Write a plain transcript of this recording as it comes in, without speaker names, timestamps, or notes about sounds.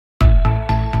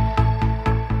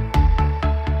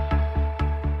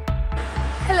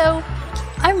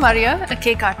Maria, a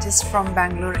cake artist from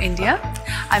Bangalore, India.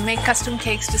 I make custom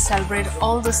cakes to celebrate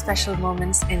all the special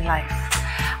moments in life.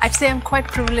 I'd say I'm quite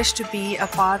privileged to be a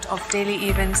part of daily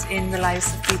events in the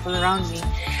lives of people around me,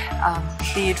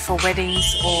 be it for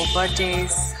weddings or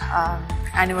birthdays,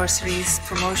 anniversaries,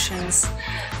 promotions,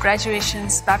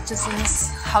 graduations, baptisms,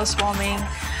 housewarming,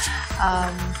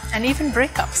 and even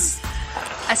breakups.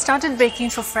 I started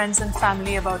baking for friends and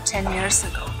family about 10 years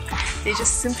ago. They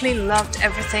just simply loved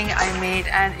everything I made,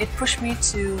 and it pushed me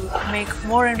to make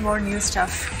more and more new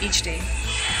stuff each day.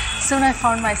 Soon I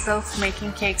found myself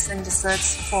making cakes and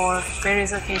desserts for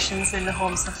various occasions in the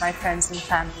homes of my friends and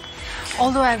family.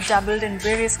 Although I've dabbled in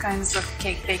various kinds of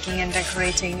cake baking and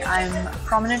decorating, I'm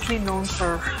prominently known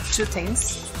for two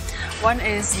things. One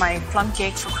is my plum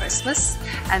cake for Christmas,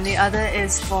 and the other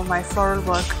is for my floral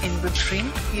work in whipped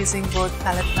cream using both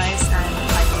palette knives and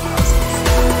piping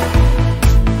nozzles.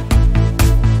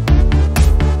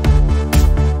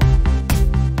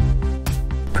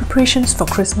 Preparations for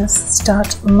Christmas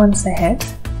start months ahead,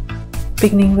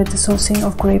 beginning with the sourcing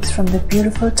of grapes from the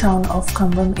beautiful town of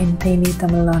Kambam in Theni,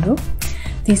 Tamil Nadu.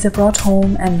 These are brought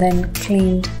home and then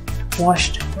cleaned,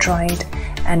 washed, dried,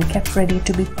 and kept ready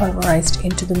to be pulverized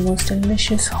into the most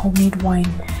delicious homemade wine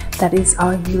that is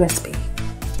our USP.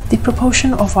 The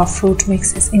proportion of our fruit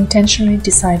mix is intentionally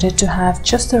decided to have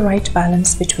just the right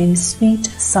balance between sweet,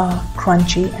 sour,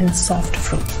 crunchy, and soft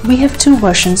fruit. We have two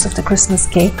versions of the Christmas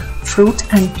cake,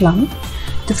 fruit and plum.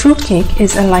 The fruit cake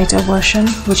is a lighter version,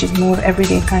 which is more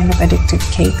everyday kind of addictive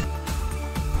cake.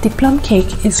 The plum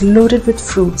cake is loaded with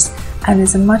fruits and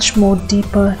is a much more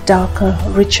deeper, darker,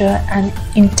 richer, and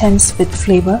intense with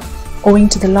flavor, owing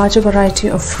to the larger variety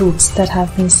of fruits that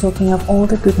have been soaking up all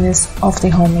the goodness of the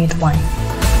homemade wine.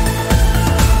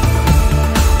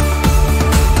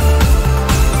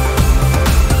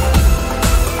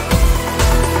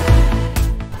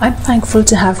 I'm thankful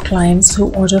to have clients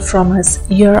who order from us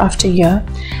year after year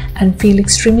and feel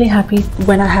extremely happy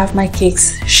when I have my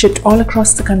cakes shipped all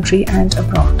across the country and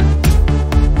abroad.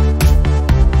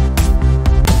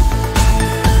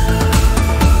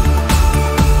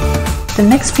 The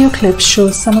next few clips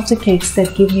show some of the cakes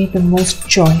that give me the most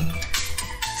joy.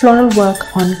 Floral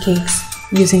work on cakes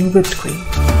using whipped cream.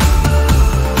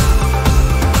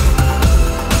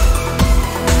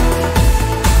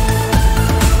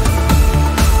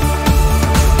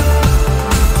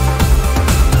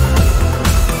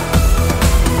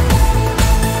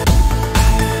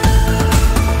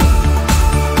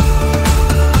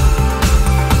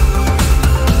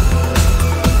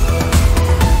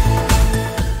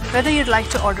 Whether you'd like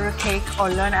to order a cake or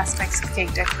learn aspects of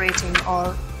cake decorating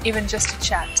or even just to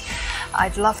chat,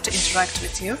 I'd love to interact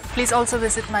with you. Please also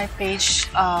visit my page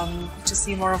to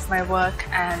see more of my work,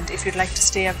 and if you'd like to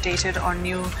stay updated on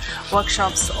new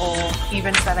workshops or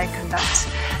events that I conduct,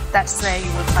 that's where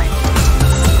you will find it.